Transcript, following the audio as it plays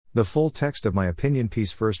The full text of my opinion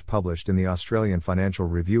piece first published in the Australian Financial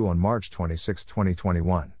Review on March 26,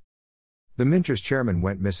 2021. The Minter's chairman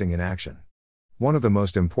went missing in action. One of the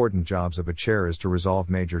most important jobs of a chair is to resolve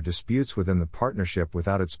major disputes within the partnership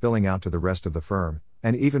without it spilling out to the rest of the firm,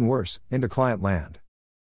 and even worse, into client land.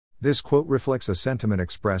 This quote reflects a sentiment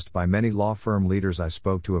expressed by many law firm leaders I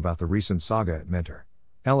spoke to about the recent saga at Minter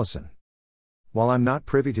Ellison. While I'm not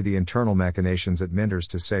privy to the internal machinations at Minter's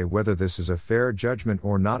to say whether this is a fair judgment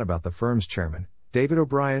or not about the firm's chairman, David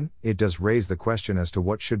O'Brien, it does raise the question as to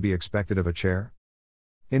what should be expected of a chair.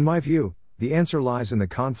 In my view, the answer lies in the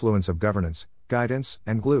confluence of governance, guidance,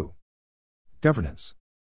 and glue. Governance.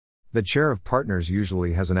 The chair of partners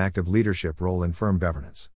usually has an active leadership role in firm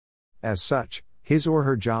governance. As such, his or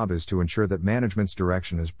her job is to ensure that management's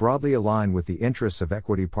direction is broadly aligned with the interests of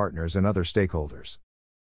equity partners and other stakeholders.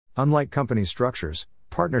 Unlike company structures,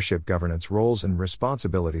 partnership governance roles and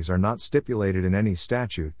responsibilities are not stipulated in any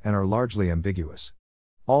statute and are largely ambiguous.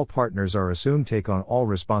 All partners are assumed take on all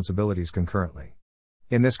responsibilities concurrently.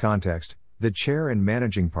 In this context, the chair and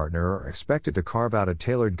managing partner are expected to carve out a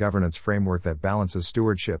tailored governance framework that balances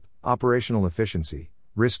stewardship, operational efficiency,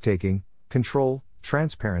 risk-taking, control,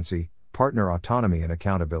 transparency, partner autonomy and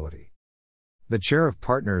accountability. The chair of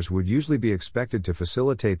partners would usually be expected to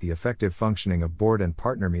facilitate the effective functioning of board and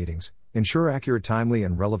partner meetings, ensure accurate, timely,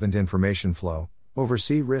 and relevant information flow,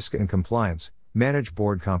 oversee risk and compliance, manage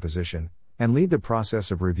board composition, and lead the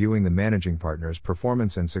process of reviewing the managing partner's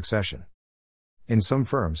performance and succession. In some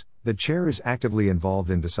firms, the chair is actively involved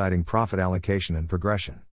in deciding profit allocation and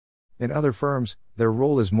progression. In other firms, their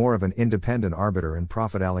role is more of an independent arbiter in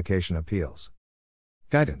profit allocation appeals.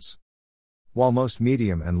 Guidance. While most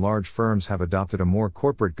medium and large firms have adopted a more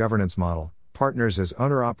corporate governance model, partners as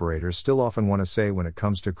owner-operators still often want to say when it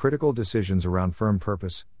comes to critical decisions around firm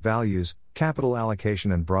purpose, values, capital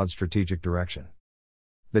allocation and broad strategic direction.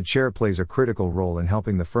 The chair plays a critical role in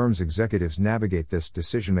helping the firm's executives navigate this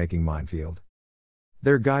decision-making minefield.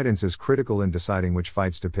 Their guidance is critical in deciding which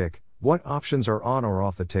fights to pick, what options are on or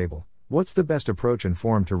off the table, what's the best approach and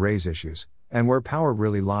forum to raise issues, and where power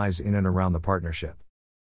really lies in and around the partnership.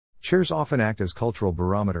 Chairs often act as cultural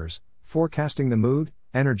barometers, forecasting the mood,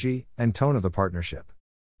 energy, and tone of the partnership.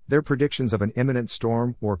 Their predictions of an imminent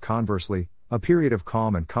storm, or conversely, a period of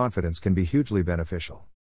calm and confidence can be hugely beneficial.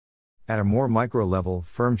 At a more micro level,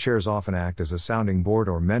 firm chairs often act as a sounding board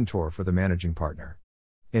or mentor for the managing partner.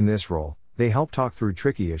 In this role, they help talk through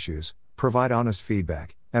tricky issues, provide honest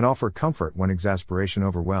feedback, and offer comfort when exasperation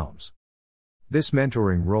overwhelms. This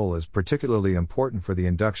mentoring role is particularly important for the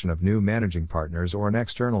induction of new managing partners or an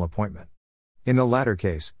external appointment. In the latter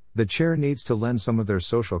case, the chair needs to lend some of their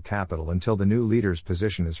social capital until the new leader's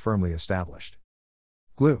position is firmly established.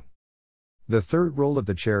 Glue. The third role of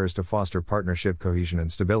the chair is to foster partnership cohesion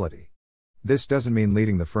and stability. This doesn't mean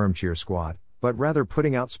leading the firm cheer squad, but rather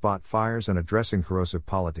putting out spot fires and addressing corrosive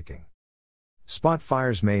politicking. Spot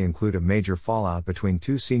fires may include a major fallout between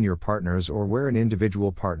two senior partners or where an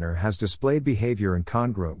individual partner has displayed behavior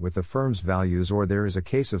incongruent with the firm's values or there is a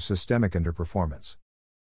case of systemic underperformance.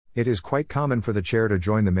 It is quite common for the chair to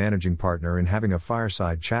join the managing partner in having a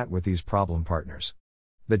fireside chat with these problem partners.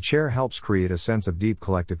 The chair helps create a sense of deep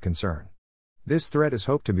collective concern. This thread is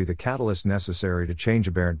hoped to be the catalyst necessary to change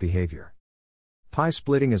aberrant behavior. Pie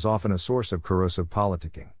splitting is often a source of corrosive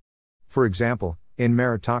politicking. For example, in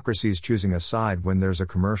meritocracies, choosing a side when there's a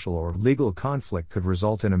commercial or legal conflict could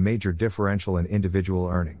result in a major differential in individual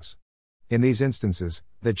earnings. In these instances,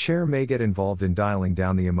 the chair may get involved in dialing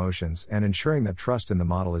down the emotions and ensuring that trust in the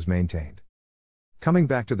model is maintained. Coming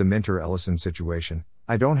back to the Minter Ellison situation,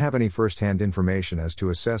 I don't have any first-hand information as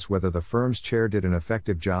to assess whether the firm's chair did an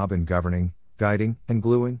effective job in governing, guiding, and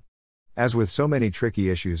gluing. As with so many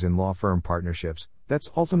tricky issues in law firm partnerships,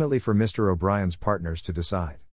 that's ultimately for Mr. O'Brien's partners to decide.